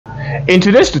In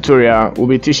today's tutorial, we'll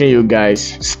be teaching you guys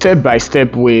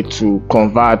step-by-step way to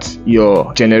convert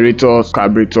your generator's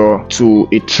carburetor to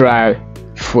a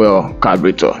tri-fuel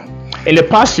carburetor. In the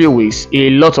past few weeks, a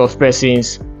lot of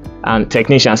persons and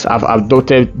technicians have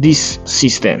adopted this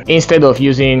system. Instead of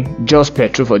using just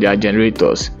petrol for their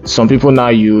generators, some people now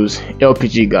use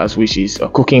LPG gas, which is a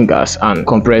cooking gas, and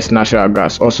compressed natural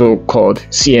gas, also called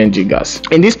CNG gas.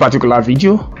 In this particular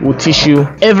video, we'll teach you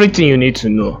everything you need to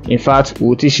know. In fact,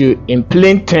 we'll teach you in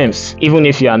plain terms, even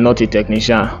if you are not a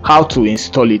technician, how to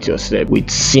install it yourself with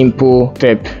simple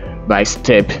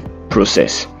step-by-step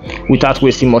process. Without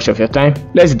wasting much of your time,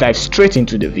 let's dive straight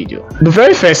into the video. The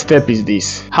very first step is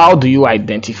this: how do you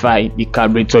identify the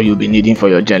carburetor you'll be needing for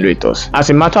your generators?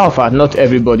 As a matter of fact, not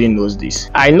everybody knows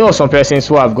this. I know some persons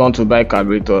who have gone to buy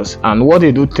carburetors, and what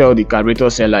they do tell the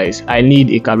carburetor seller is, I need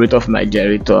a carburetor for my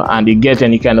generator, and they get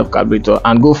any kind of carburetor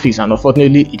and go fix, and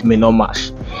unfortunately it may not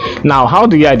match. Now, how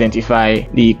do you identify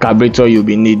the carburetor you'll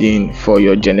be needing for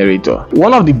your generator?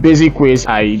 One of the basic ways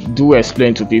I do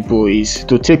explain to people is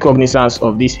to take cognizance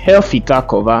of this air filter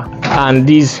cover and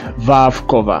this valve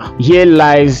cover. Here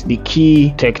lies the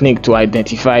key technique to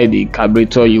identify the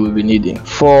carburetor you will be needing.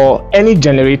 For any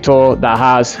generator that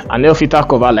has an air filter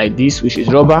cover like this, which is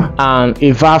rubber, and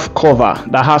a valve cover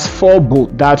that has 4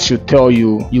 bolts, that should tell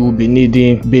you you will be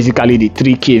needing basically the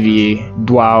 3 kVA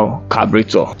dual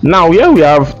carburetor. Now, here we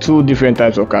have 2 different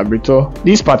types of carburetor.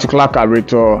 This particular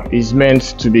carburetor is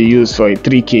meant to be used for a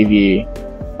 3 kVA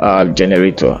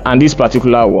generator, and this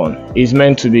particular one is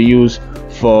meant to be used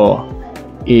for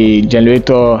a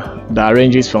generator that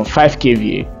ranges from 5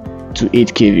 kVA to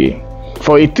 8 kVA.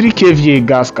 For a 3 kVA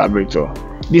gas carburetor,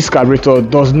 this carburetor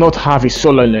does not have a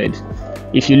solenoid.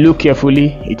 If you look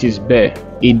carefully, it is bare.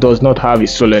 It does not have a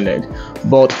solenoid.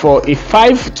 But for a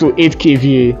 5 to 8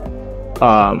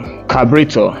 kVA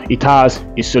carburetor, it has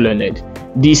a solenoid.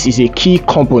 This is a key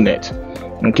component.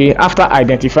 Okay, after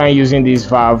identifying using this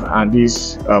valve and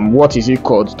this what is it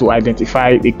called to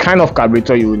identify the kind of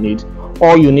carburetor you will need,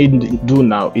 all you need to do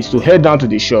now is to head down to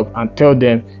the shop and tell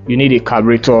them you need a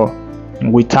carburetor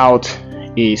without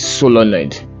a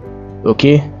solenoid.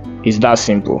 Okay, it's that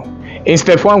simple. In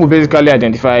step 1, we basically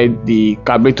identify the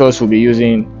carburetors we'll be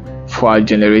using for our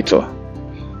generator.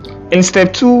 In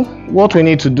step 2, what we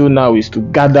need to do now is to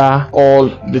gather all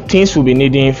the things we'll be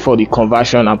needing for the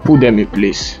conversion and put them in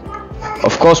place.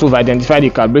 Of course, we've identified the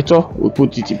carburetor, we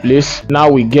put it in place. Now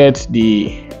we get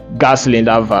the gas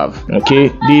cylinder valve.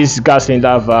 Okay, this gas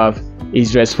cylinder valve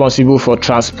is responsible for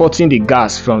transporting the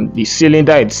gas from the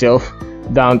cylinder itself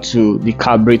down to the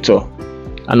carburetor.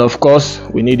 And of course,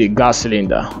 we need a gas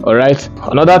cylinder. All right,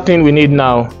 another thing we need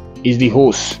now is the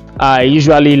hose. I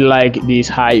usually like this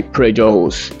high pressure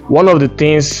hose. One of the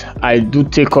things I do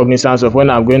take cognizance of when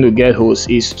I'm going to get hose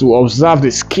is to observe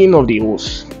the skin of the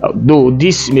hose. Though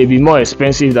this may be more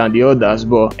expensive than the others,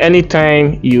 but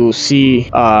anytime you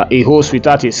see a hose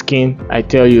without a skin, I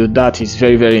tell you that is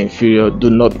very, very inferior.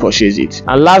 Do not purchase it.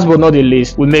 And last but not the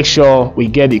least, we make sure we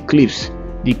get the clips.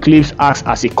 The clips acts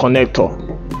as a connector.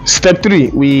 Step 3,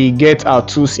 we get our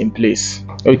tools in place.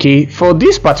 Okay, for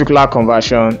this particular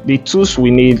conversion, the tools we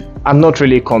need are not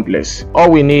really complex. All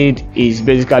we need is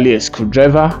basically a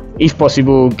screwdriver. If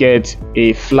possible, get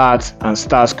a flat and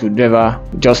star screwdriver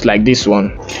just like this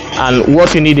one. And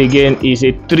what you need again is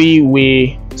a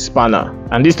 3-way spanner,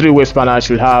 and this 3-way spanner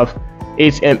should have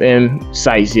 8 mm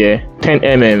size here, 10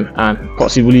 mm, and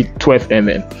possibly 12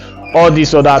 mm. All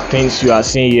these other things you are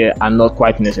seeing here are not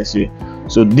quite necessary.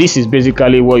 So this is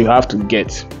basically what you have to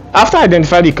get. After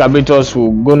identifying the carburetors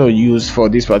we're going to use for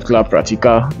this particular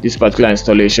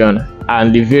installation,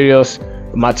 and the various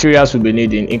materials we'll be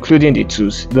needing, including the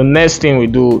tools, the next thing we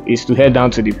do is to head down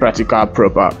to the practical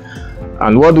proper.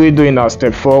 And what do we do in our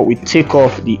step 4? We take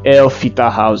off the air filter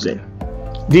housing.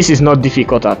 This is not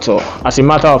difficult at all. As a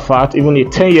matter of fact, even a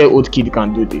 10-year-old kid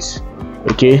can do this.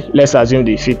 Okay, let's assume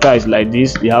the filter is like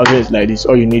this, the housing is like this.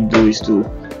 All you need to do is to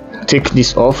take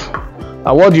this off.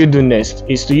 And what you do next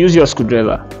is to use your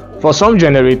screwdriver. For some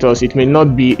generators, it may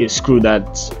not be a screw that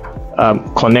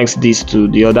connects this to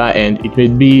the other end. It may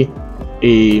be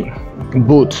a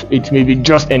bolt. It may be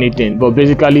just anything. But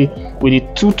basically, with the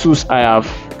 2 tools I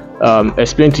have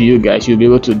explained to you guys, you'll be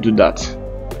able to do that.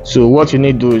 So what you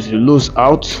need to do is to loose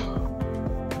out.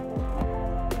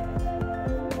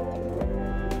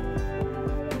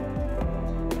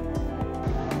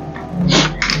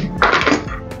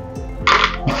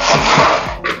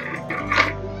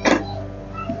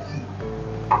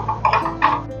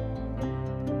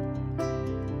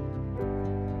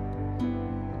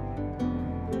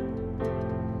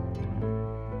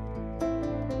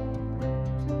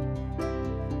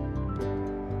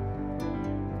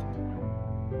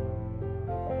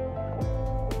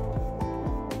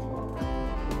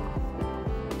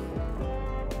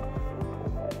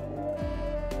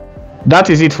 That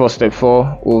is it for step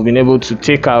 4. We've been able to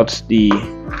take out the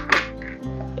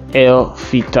air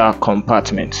filter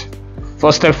compartment.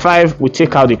 For step 5, we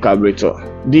take out the carburetor.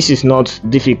 This is not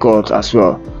difficult as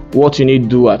well. What you need to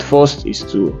do at first is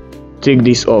to take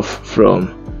this off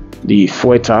from the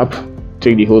fuel tap,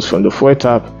 take the hose from the fuel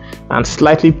tap, and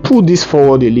slightly pull this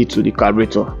forward a little, the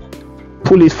carburetor.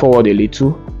 Pull it forward a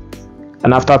little,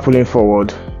 and after pulling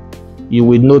forward, you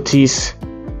will notice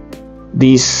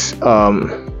this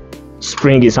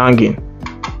spring is hanging.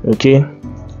 Okay,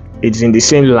 it's in the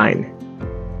same line.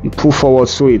 You pull forward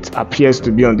so it appears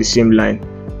to be on the same line.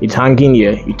 It's hanging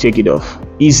here, you take it off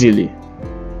easily.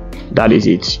 That is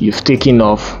it, you've taken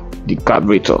off the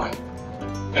carburetor.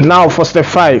 Now for step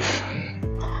 5,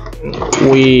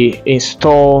 we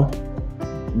install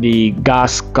the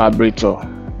gas carburetor.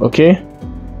 Okay,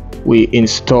 we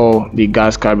install the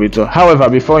gas carburetor. However,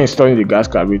 before installing the gas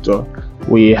carburetor,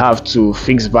 we have to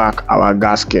fix back our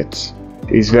gasket.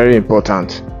 It's very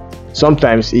important.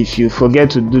 Sometimes if you forget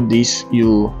to do this,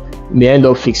 you may end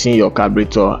up fixing your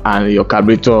carburetor, and your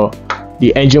carburetor,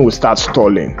 the engine will start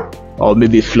stalling or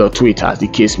maybe fluctuate, as the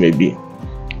case may be.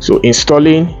 So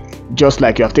installing, just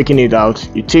like you have taken it out,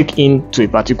 you take in to a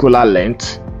particular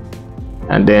length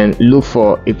and then look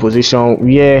for a position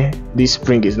where this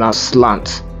spring is now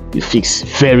slant. You fix.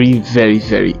 Very, very,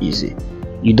 very easy.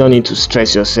 You don't need to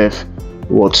stress yourself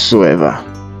whatsoever.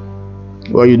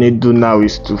 What you need to do now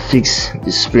is to fix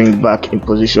the spring back in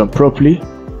position properly,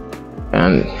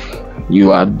 and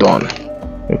you are done.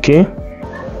 Okay,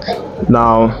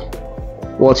 now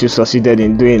what you succeeded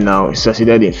in doing now is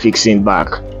succeeded in fixing back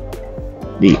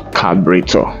the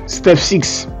carburetor. Step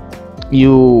 6,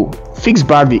 you fix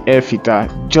back the air filter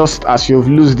just as you've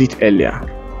loosed it earlier.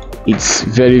 It's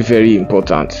very, very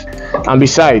important. And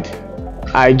besides,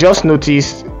 I just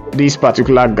noticed this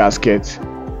particular gasket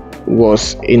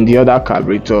was in the other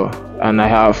carburetor, and I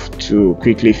have to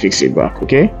quickly fix it back.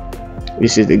 Okay,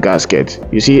 this is the gasket.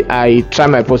 You see, I try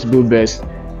my possible best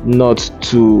not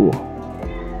to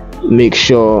make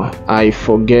sure I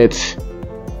forget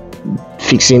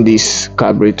fixing these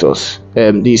carburetors,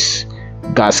 this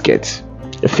gasket.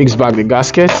 Fix back the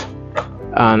gasket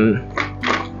and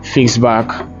fix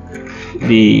back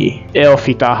the air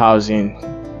filter housing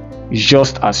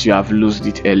just as you have loosed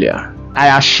it earlier.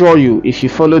 I assure you, if you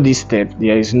follow this step,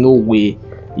 there is no way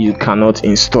you cannot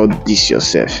install this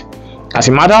yourself. As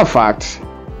a matter of fact,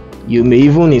 you may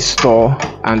even install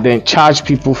and then charge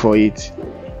people for it.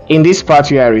 In this part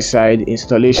where I reside,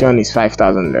 installation is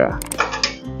 5,000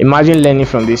 naira. Imagine learning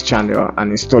from this channel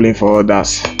and installing for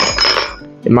others.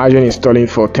 Imagine installing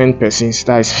for 10 persons,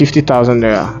 that is 50,000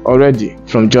 naira already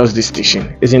from just this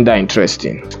station. Isn't that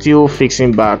interesting? Still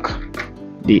fixing back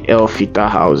the air filter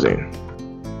housing.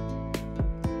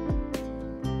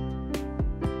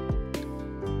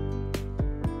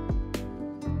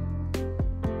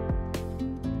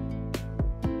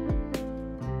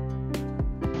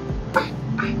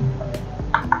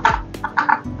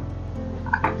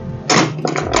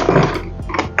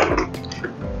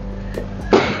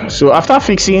 So after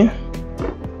fixing,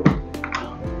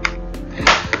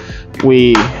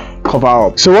 we cover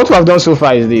up. So what we have done so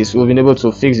far is this: we've been able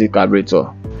to fix the carburetor.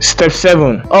 Step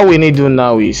 7, all we need to do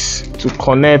now is to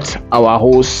connect our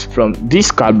hose from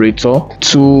this carburetor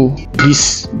to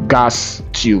this gas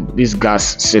tube, this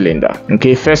gas cylinder.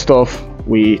 Okay, first off,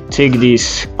 we take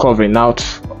this covering out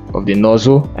of the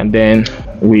nozzle, and then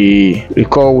we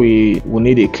recall we will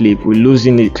need a clip. We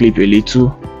loosen the clip a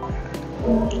little.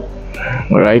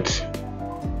 All right,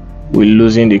 we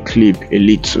loosen the clip a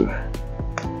little.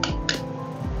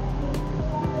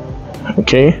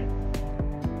 Okay,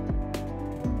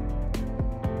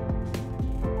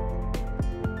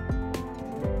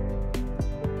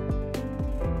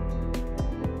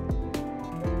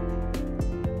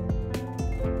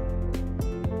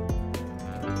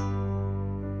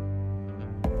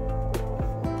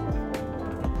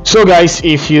 so guys,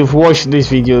 if you've watched this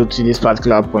video to this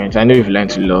particular point, I know you've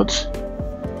learned a lot.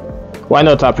 Why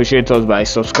not appreciate us by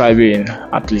subscribing,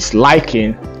 at least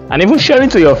liking, and even sharing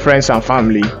to your friends and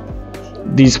family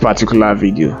this particular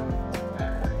video.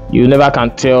 You never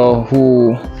can tell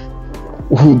who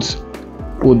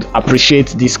would appreciate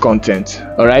this content.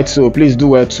 All right, so please do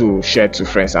well to share to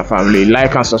friends and family,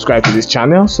 like and subscribe to this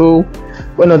channel, so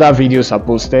when other videos are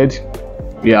posted,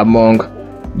 we are among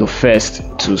the first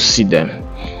to see them.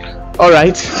 All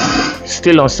right,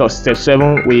 still on step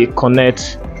 7, we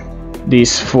connect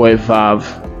this fuel valve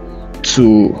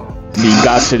to the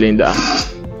gas cylinder.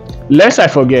 Lest I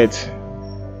forget,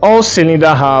 all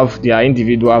cylinders have their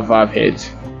individual valve heads.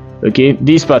 Okay,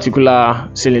 this particular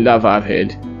cylinder valve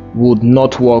head would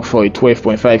not work for a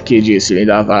 12.5 kg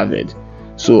cylinder valve head.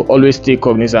 So always take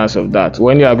cognizance of that.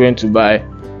 When you are going to buy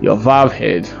your valve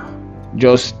head,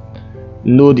 just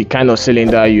know the kind of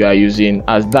cylinder you are using,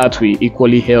 as that will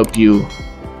equally help you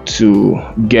to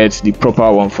get the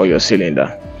proper one for your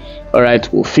cylinder. All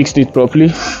right, we'll fix it properly.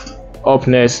 Up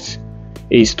next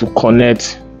is to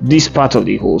connect this part of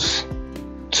the hose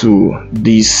to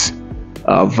this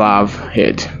valve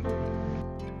head.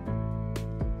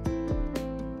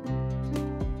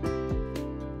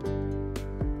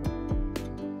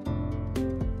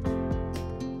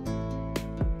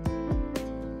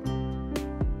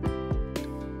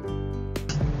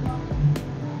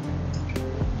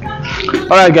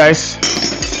 Alright guys,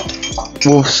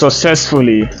 we've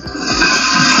successfully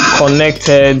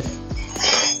connected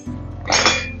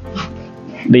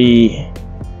the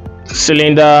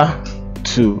cylinder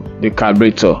to the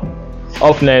carburetor.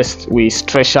 Up next, we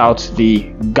stretch out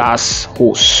the gas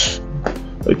hose.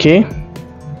 Okay,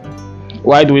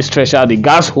 why do we stretch out the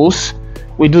gas hose?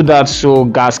 We do that so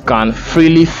gas can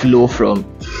freely flow from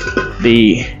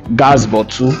the gas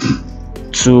bottle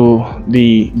to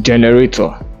the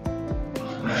generator.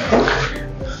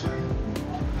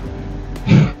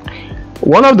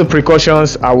 One of the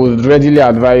precautions I would really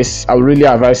advise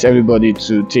everybody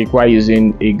to take while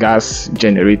using a gas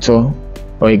generator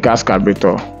or a gas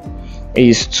carburetor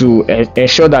is to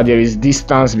ensure that there is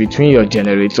distance between your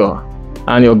generator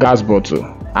and your gas bottle,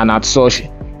 and as such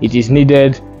it is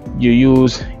needed you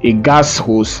use a gas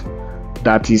hose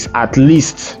that is at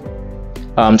least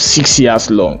 6 years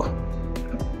long.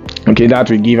 Okay, that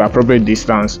will give appropriate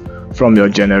distance from your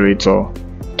generator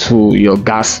to your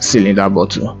gas cylinder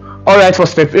bottle. Alright, for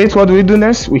step 8, what do we do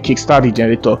next? We kickstart the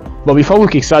generator. But before we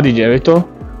kickstart the generator,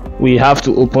 we have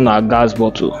to open our gas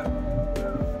bottle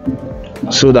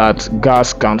so that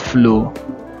gas can flow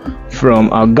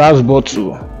from our gas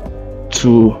bottle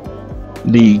to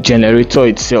the generator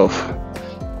itself.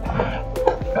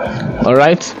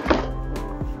 Alright,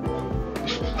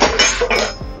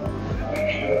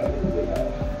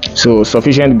 so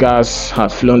sufficient gas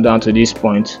has flown down to this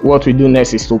point. What we do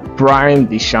next is to prime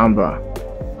the chamber.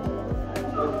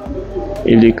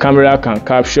 If the camera can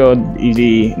capture, if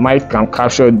the mic can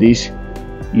capture this,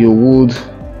 you would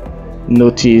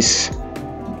notice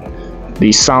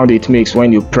the sound it makes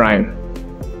when you prime.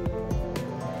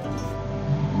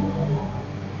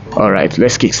 Alright,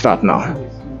 let's kickstart now.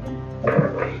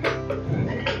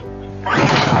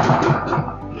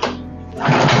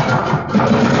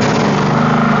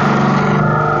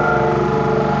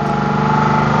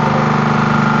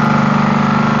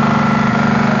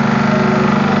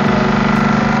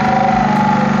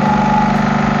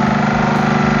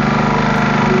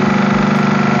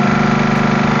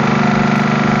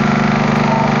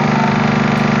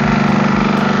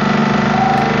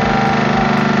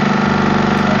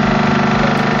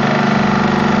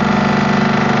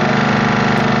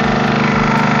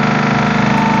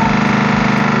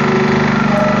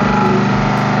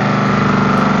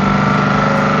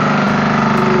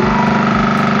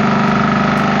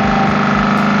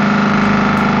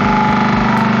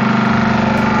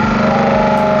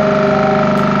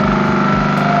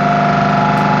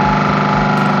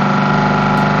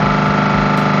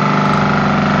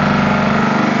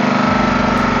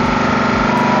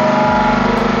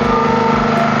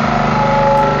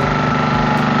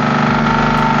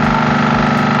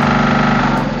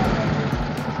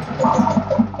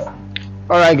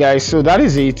 Alright guys, so that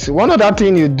is it. One other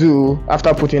thing you do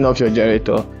after putting off your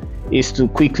generator is to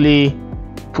quickly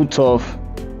put off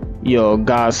your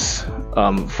gas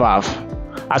valve.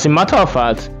 As a matter of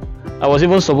fact, I was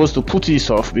even supposed to put this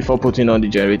off before putting off the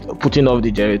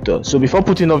generator. So before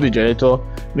putting off the generator,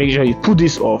 make sure you put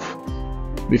this off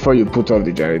before you put off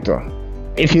the generator.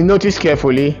 If you notice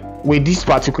carefully, with this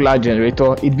particular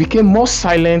generator, it became more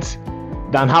silent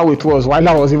than how it was while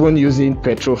I was even using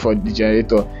petrol for the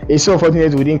generator. It's so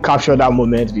unfortunate we didn't capture that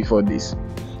moment before this.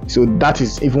 So that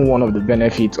is even one of the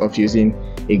benefits of using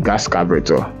a gas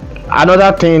carburetor.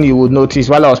 Another thing you would notice,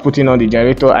 while I was putting on the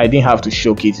generator, I didn't have to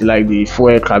shock it like the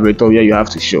fuel carburetor where you have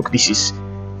to shock. This is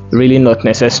really not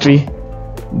necessary.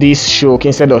 This shock,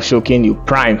 instead of shocking, you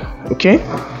prime. Okay,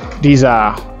 these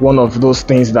are one of those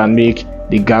things that make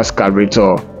the gas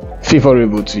carburetor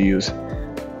favorable to use.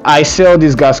 I sell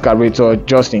this gas carburetor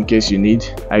just in case you need.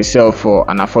 I sell for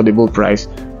an affordable price,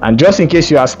 and just in case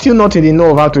you are still not in the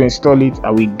know of how to install it, I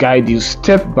will guide you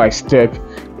step by step,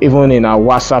 even in our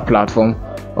WhatsApp platform,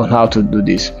 on how to do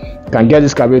this. You can get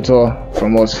this carburetor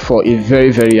from us for a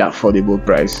very affordable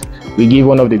price. We give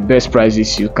one of the best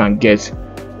prices you can get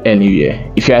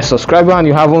anywhere. If you are a subscriber and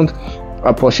you haven't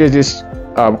purchased this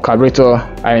carburetor,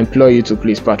 I implore you to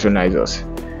please patronize us.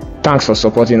 Thanks for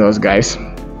supporting us, guys.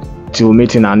 Till we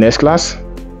meet in our next class.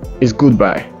 It's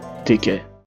goodbye. Take care.